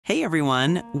Hey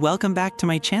everyone, welcome back to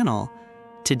my channel.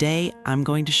 Today, I'm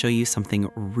going to show you something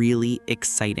really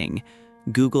exciting.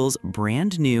 Google's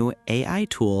brand new AI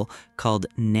tool called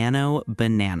Nano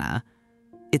Banana.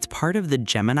 It's part of the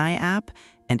Gemini app,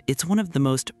 and it's one of the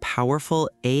most powerful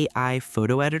AI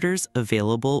photo editors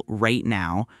available right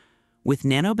now. With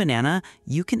Nano Banana,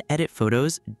 you can edit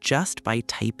photos just by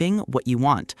typing what you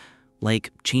want,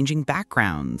 like changing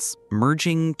backgrounds,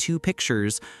 merging two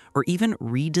pictures, or even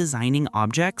redesigning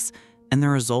objects, and the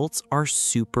results are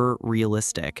super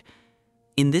realistic.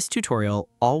 In this tutorial,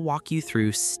 I'll walk you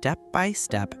through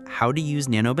step-by-step how to use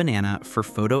Nano Banana for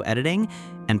photo editing,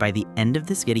 and by the end of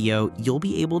this video, you'll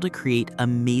be able to create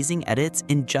amazing edits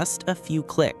in just a few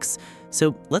clicks.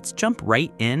 So let's jump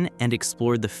right in and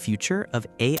explore the future of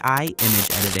AI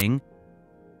image editing.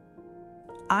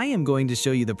 I am going to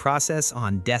show you the process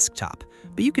on desktop,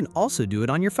 but you can also do it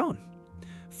on your phone.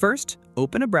 First,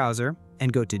 open a browser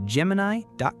and go to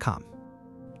Gemini.com.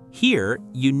 Here,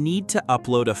 you need to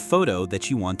upload a photo that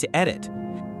you want to edit.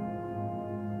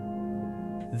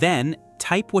 Then,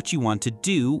 type what you want to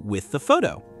do with the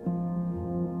photo.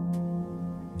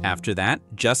 After that,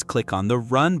 just click on the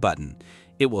Run button.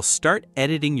 It will start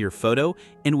editing your photo,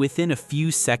 and within a few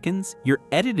seconds, your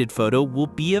edited photo will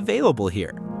be available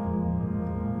here.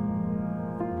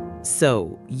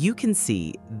 So you can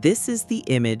see this is the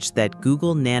image that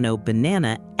Google Nano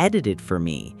Banana edited for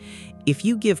me. If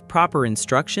you give proper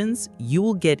instructions, you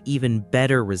will get even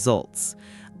better results.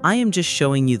 I am just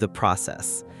showing you the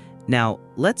process. Now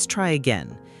let's try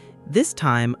again. This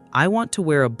time I want to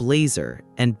wear a blazer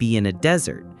and be in a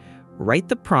desert. Write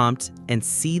the prompt and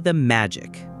see the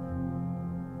magic.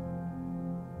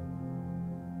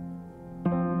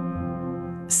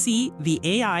 See, the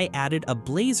AI added a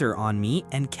blazer on me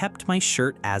and kept my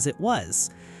shirt as it was.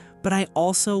 But I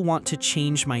also want to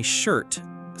change my shirt.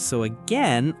 So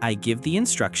again, I give the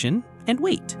instruction and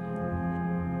wait.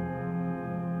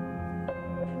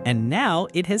 And now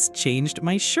it has changed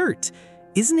my shirt.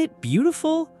 Isn't it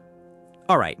beautiful?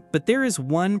 Alright, but there is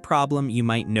one problem you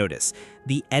might notice.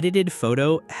 The edited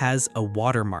photo has a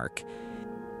watermark.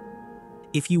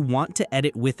 If you want to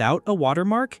edit without a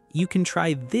watermark, you can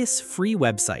try this free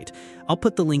website. I'll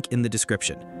put the link in the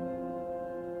description.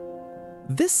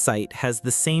 This site has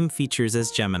the same features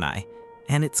as Gemini,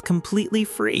 and it's completely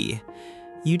free.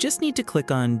 You just need to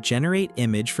click on Generate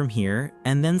Image from here,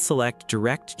 and then select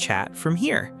Direct Chat from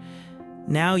here.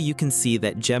 Now you can see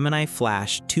that Gemini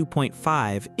Flash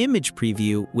 2.5 image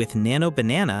preview with Nano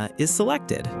Banana is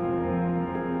selected.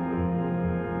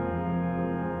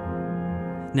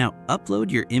 Now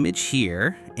upload your image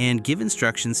here and give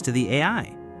instructions to the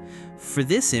AI. For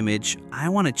this image, I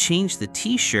want to change the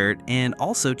t-shirt and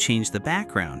also change the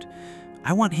background.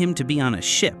 I want him to be on a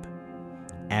ship.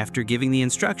 After giving the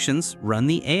instructions, run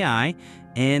the AI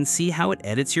and see how it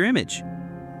edits your image.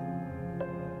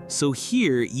 So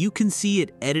here you can see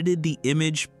it edited the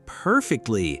image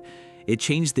perfectly. It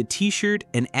changed the t-shirt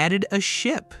and added a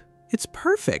ship. It's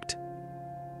perfect.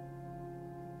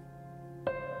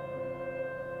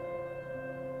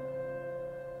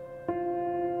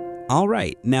 All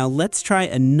right, now let's try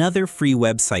another free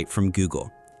website from Google.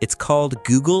 It's called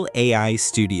Google AI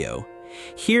Studio.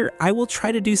 Here, I will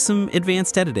try to do some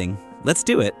advanced editing. Let's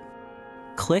do it.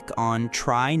 Click on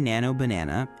Try Nano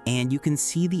Banana, and you can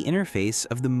see the interface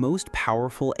of the most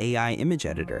powerful AI image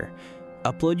editor.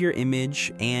 Upload your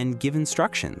image and give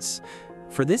instructions.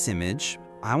 For this image,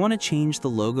 I want to change the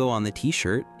logo on the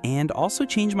t-shirt and also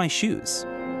change my shoes.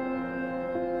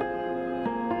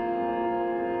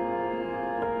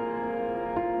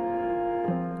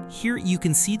 Here you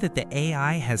can see that the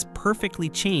AI has perfectly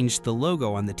changed the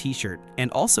logo on the t-shirt and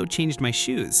also changed my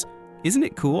shoes. Isn't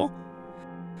it cool?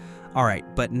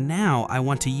 Alright, but now I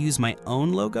want to use my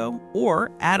own logo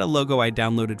or add a logo I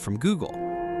downloaded from Google.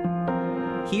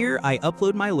 Here I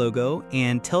upload my logo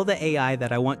and tell the AI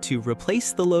that I want to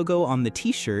replace the logo on the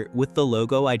t-shirt with the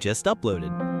logo I just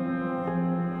uploaded.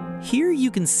 Here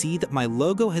you can see that my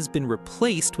logo has been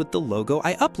replaced with the logo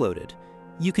I uploaded.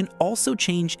 You can also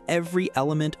change every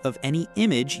element of any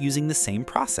image using the same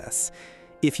process.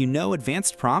 If you know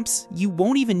advanced prompts, you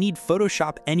won't even need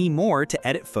Photoshop anymore to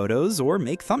edit photos or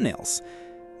make thumbnails.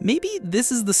 Maybe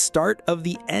this is the start of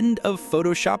the end of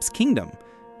Photoshop's kingdom.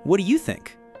 What do you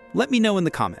think? Let me know in the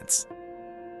comments.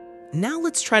 Now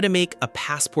let's try to make a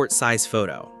passport-size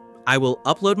photo. I will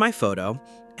upload my photo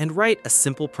and write a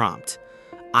simple prompt.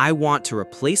 I want to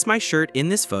replace my shirt in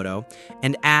this photo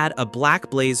and add a black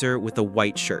blazer with a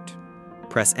white shirt.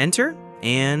 Press enter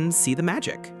and see the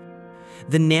magic.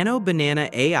 The Nano Banana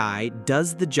AI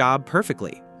does the job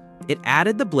perfectly. It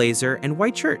added the blazer and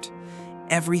white shirt.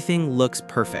 Everything looks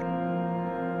perfect.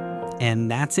 And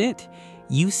that's it.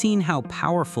 You've seen how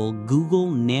powerful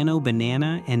Google Nano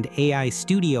Banana and AI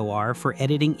Studio are for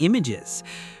editing images.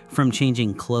 From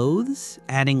changing clothes,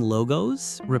 adding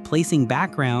logos, replacing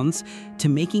backgrounds, to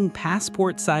making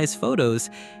passport-size photos,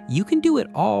 you can do it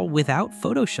all without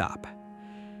Photoshop.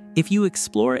 If you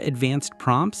explore advanced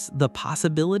prompts, the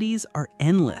possibilities are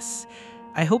endless.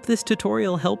 I hope this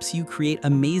tutorial helps you create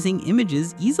amazing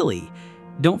images easily.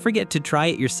 Don't forget to try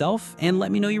it yourself and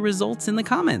let me know your results in the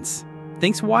comments.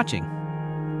 Thanks for watching.